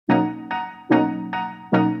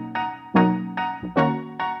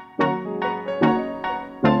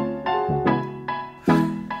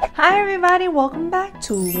Hi everybody, welcome back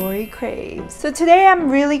to Lori Craves. So today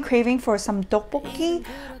I'm really craving for some tteokbokki,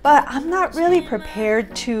 but I'm not really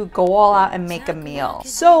prepared to go all out and make a meal.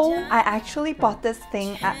 So I actually bought this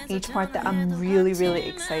thing at H Mart that I'm really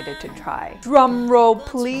excited to try. Drum roll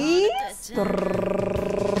please! Spicy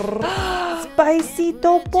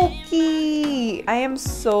tteokbokki! I am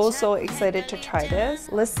so excited to try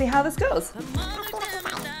this. Let's see how this goes.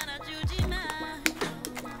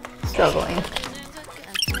 Struggling.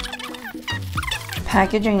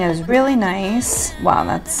 Packaging is really nice. Wow,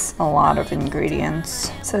 that's a lot of ingredients.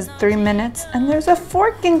 It says 3 minutes and there's a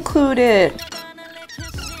fork included.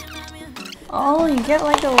 Oh, you get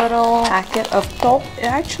like a little packet of tteok. It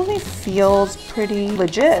actually feels pretty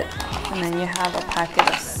legit. And then you have a packet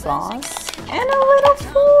of sauce and a little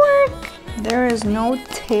fork. There is no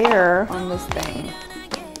tear on this thing.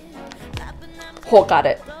 Oh, got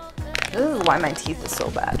it. This is why my teeth is so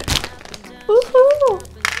bad. Woohoo!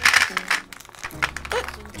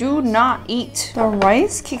 Do not eat. The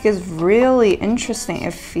rice cake is really interesting.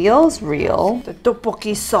 It feels real. The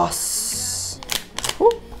tteokbokki sauce.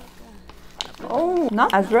 Ooh. Oh,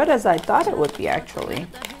 not as red as I thought it would be actually.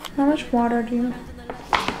 How much water do you?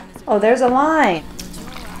 Oh, there's a line.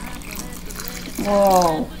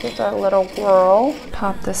 Whoa, give that a little whirl.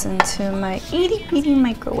 Pop this into my itty bitty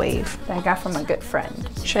microwave that I got from a good friend.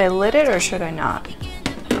 Should I lit it or should I not?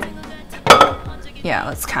 Yeah,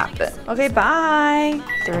 let's cap it. Okay, bye.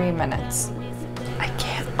 3 minutes. I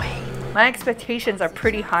can't wait. My expectations are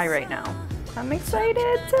pretty high right now. I'm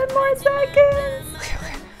excited. 10 more seconds.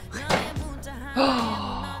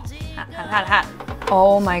 Hot.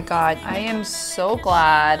 Oh my god. I am so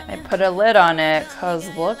glad I put a lid on it because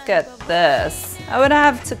look at this. I would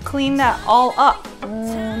have to clean that all up.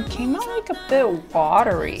 Came out like a bit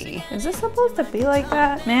watery. Is this supposed to be like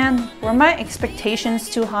that? Man, were my expectations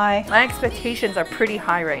too high? My expectations are pretty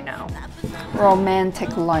high right now.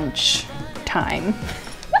 Romantic lunch time.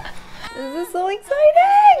 This is so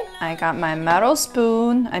exciting! I got my metal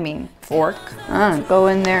spoon, fork. Go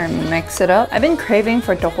in there and mix it up. I've been craving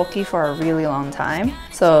for tteokbokki for a really long time,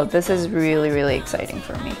 so this is really exciting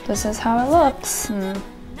for me. This is how it looks.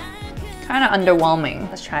 Kind of underwhelming.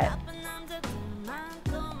 Let's try it.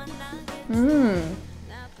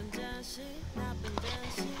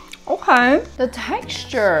 Okay. The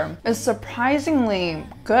texture is surprisingly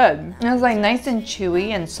good. It's like nice and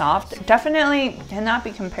chewy and soft. Definitely cannot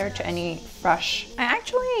be compared to any fresh.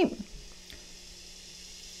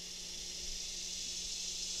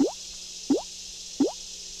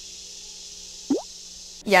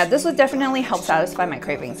 Yeah, this would definitely help satisfy my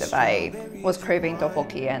cravings if I was craving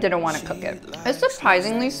tteokbokki and didn't want to cook it. It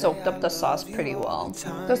surprisingly soaked up the sauce pretty well.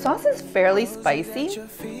 The sauce is fairly spicy,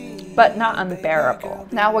 but not unbearable.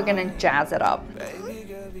 Now we're gonna jazz it up.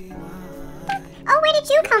 Oh, where did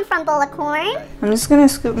you come from, bowl of corn? I'm just gonna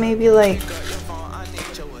scoop maybe like...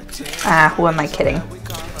 who am I kidding?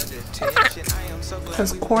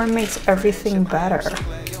 Because corn makes everything better.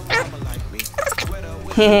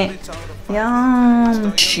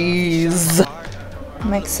 Yum! Cheese!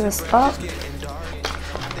 Mix this up.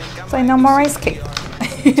 It's like no more rice cake.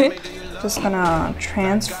 Just gonna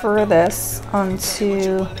transfer this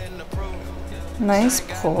onto a nice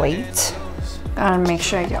plate. Gotta make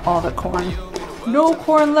sure I get all the corn. No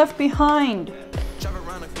corn left behind!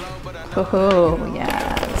 Oh,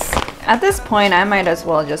 yes. At this point, I might as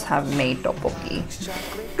well just have made tteokbokki.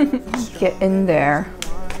 Get in there.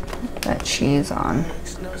 Put that cheese on.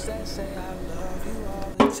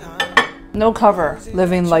 No cover.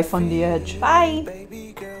 Living life on the edge. Bye!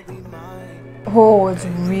 Oh, it's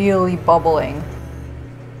really bubbling.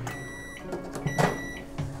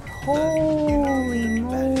 Holy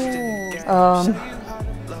moly.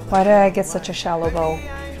 Why did I get such a shallow bowl?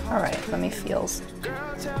 Alright, let me feels.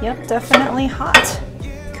 Yep, definitely hot.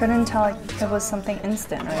 Couldn't tell it was something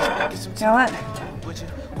instant, right? You know what?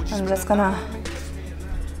 I'm just gonna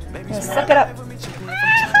suck it up.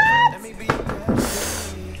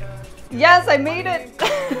 Yes, I made it!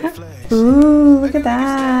 Ooh, look at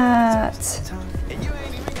that!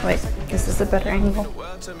 Wait, is this a better angle?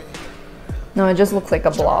 No, it just looks like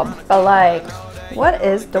a blob. But like, what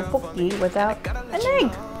is tteokbokki without an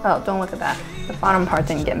egg? Oh, don't look at that. The bottom part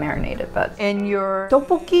didn't get marinated, but... And your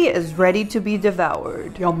tteokbokki is ready to be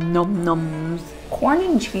devoured. Yum num nums. Corn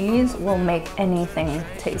and cheese will make anything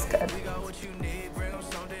taste good.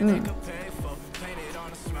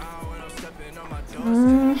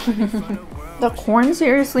 The corn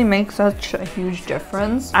seriously makes such a huge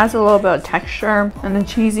difference. Adds a little bit of texture, and the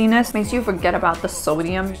cheesiness makes you forget about the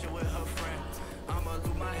sodium.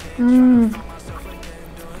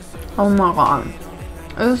 Oh my god.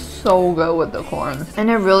 It's so good with the corn. And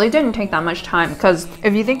it really didn't take that much time because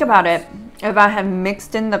if you think about it, if I had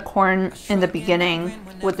mixed in the corn in the beginning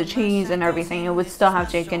with the cheese and everything, it would still have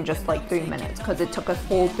taken just like 3 minutes because it took a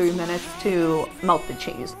full 3 minutes to melt the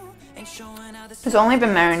cheese. It's only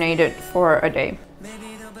been marinated for a day.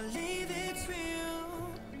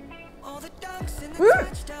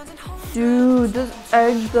 Dude, this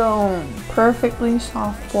egg though, perfectly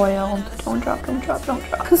soft boiled. Don't drop, don't drop, don't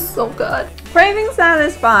drop. It's so good. Craving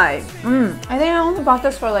satisfied. I think I only bought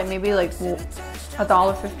this for like maybe like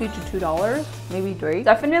 $1.50 to $2, maybe $3.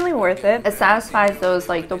 Definitely worth it. It satisfies those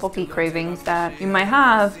like tteokbokki cravings that you might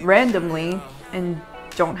have randomly and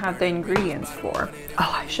don't have the ingredients for.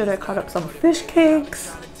 Oh, I should have cut up some fish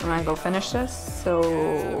cakes. I'm gonna go finish this. So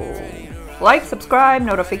like, subscribe,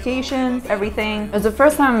 notifications, everything. It's the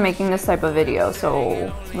first time I'm making this type of video,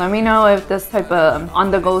 so let me know if this type of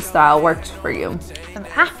on-the-go style works for you.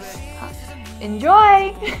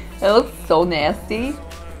 Enjoy! It looks so nasty,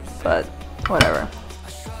 but whatever.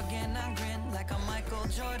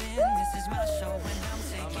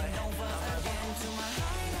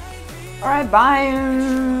 Alright, bye!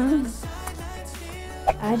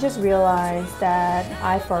 I just realized that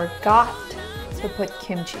I forgot to put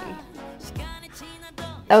kimchi.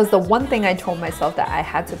 That was the one thing I told myself that I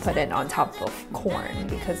had to put it on top of corn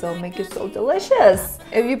because it'll make it so delicious.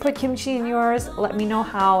 If you put kimchi in yours, let me know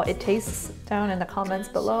how it tastes down in the comments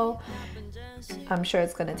below. I'm sure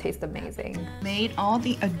it's gonna taste amazing. Made all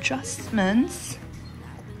the adjustments.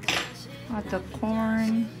 Got the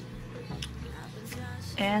corn.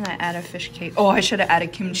 And I added fish cake. Oh, I should have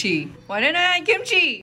added kimchi. Why didn't I add kimchi?